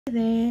Hey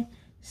there,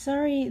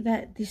 sorry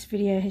that this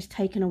video has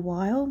taken a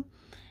while.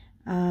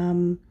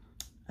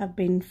 I've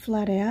been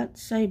flat out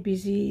so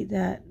busy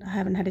that I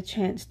haven't had a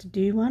chance to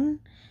do one,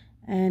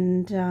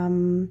 and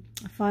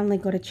I finally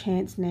got a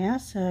chance now.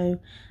 So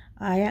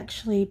I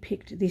actually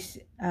picked this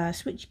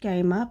Switch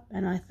game up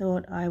and I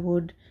thought I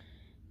would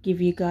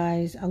give you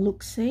guys a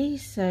look-see.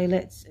 So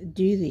let's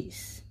do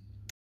this.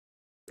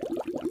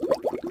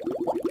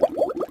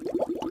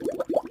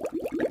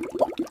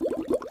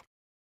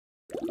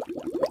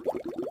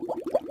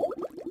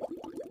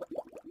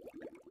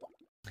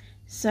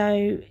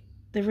 So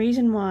the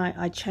reason why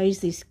I chose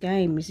this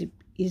game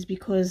is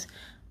because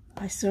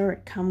I saw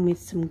it come with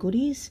some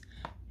goodies,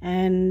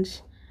 and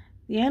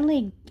the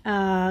only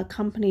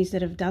companies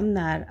that have done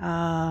that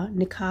are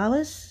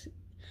Nicalis,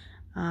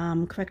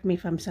 correct me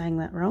if I'm saying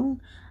that wrong,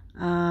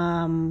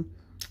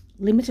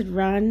 Limited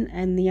Run,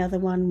 and the other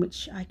one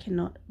which I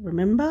cannot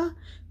remember,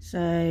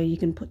 so you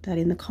can put that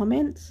in the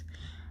comments.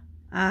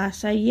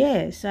 So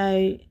yeah,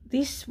 so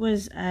this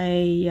was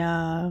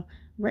a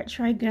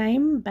retro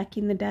game back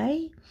in the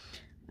day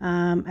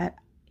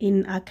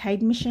in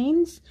Arcade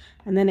Machines,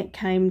 and then it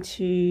came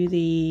to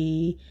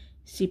the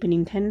Super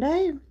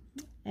Nintendo,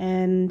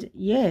 and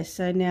yeah,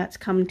 so now it's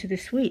come to the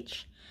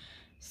Switch.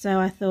 So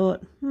I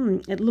thought,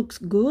 it looks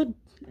good,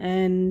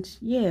 and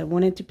yeah,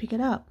 wanted to pick it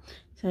up.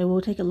 So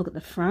we'll take a look at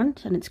the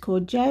front, and it's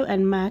called Joe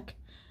and Mac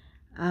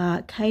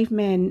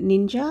Caveman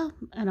Ninja,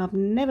 and I've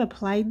never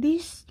played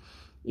this.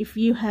 If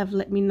you have,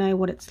 let me know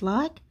what it's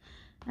like.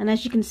 And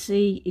as you can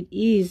see, it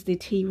is the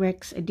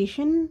T-Rex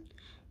edition.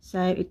 So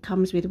it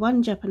comes with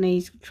one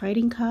Japanese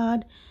trading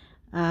card,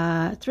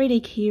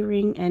 3D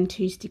keyring, and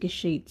 2 sticker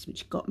sheets,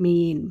 which got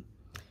me in.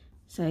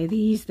 So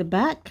here's the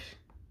back,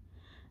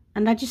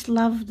 and I just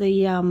love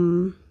the.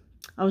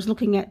 I was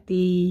looking at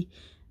the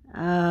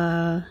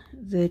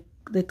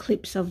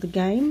clips of the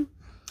game,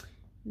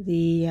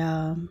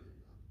 and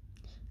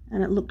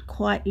it looked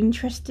quite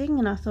interesting,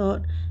 and I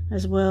thought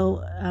as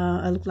well,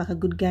 it looked like a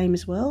good game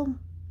as well.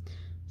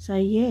 So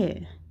yeah,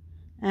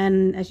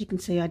 and as you can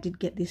see, I did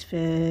get this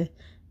for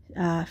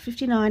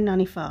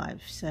 $59.95,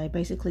 so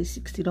basically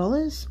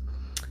 $60.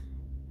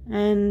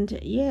 And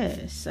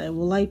yeah, so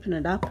we'll open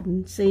it up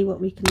and see what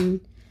we can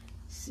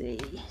see.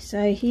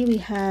 So here we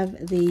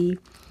have the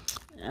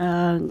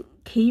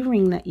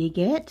keyring that you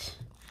get,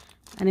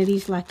 and it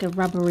is like a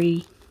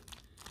rubbery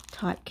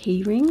type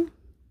keyring,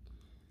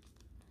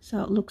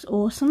 so it looks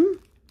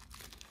awesome.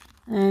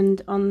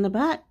 And on the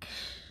back,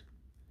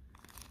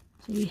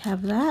 so you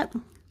have that.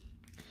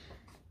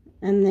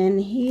 And then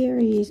here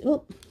is,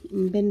 oh,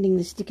 I'm bending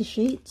the sticker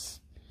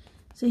sheets.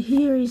 So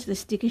here is the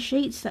sticker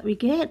sheets that we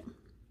get.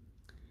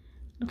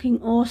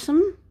 Looking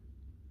awesome.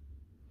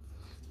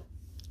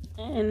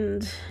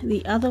 And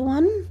the other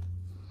one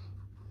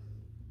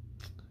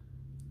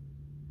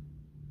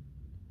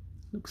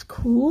looks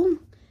cool.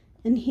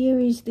 And here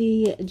is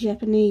the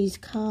Japanese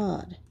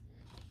card,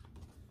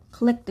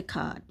 collector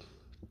card.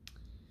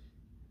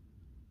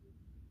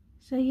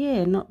 So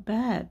yeah, not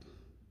bad.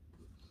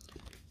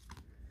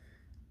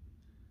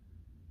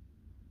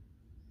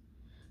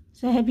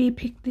 So have you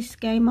picked this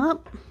game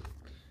up?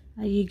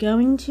 Are you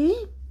going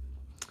to?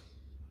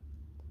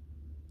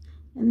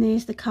 And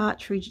there's the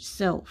cartridge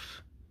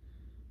itself.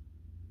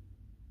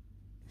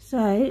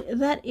 So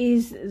that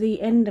is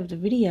the end of the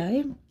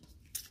video.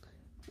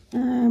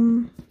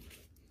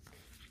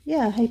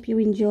 Yeah, I hope you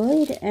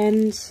enjoyed,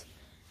 and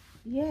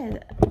yeah,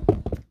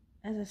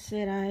 as I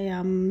said,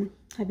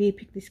 have you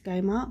picked this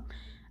game up?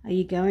 Are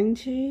you going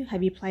to?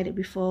 Have you played it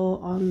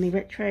before on the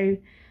retro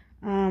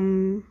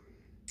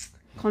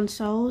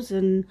consoles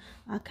and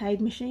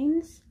arcade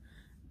machines?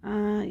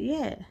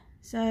 Yeah,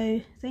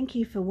 so thank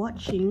you for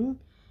watching,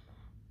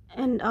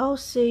 and I'll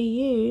see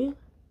you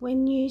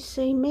when you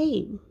see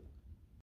me.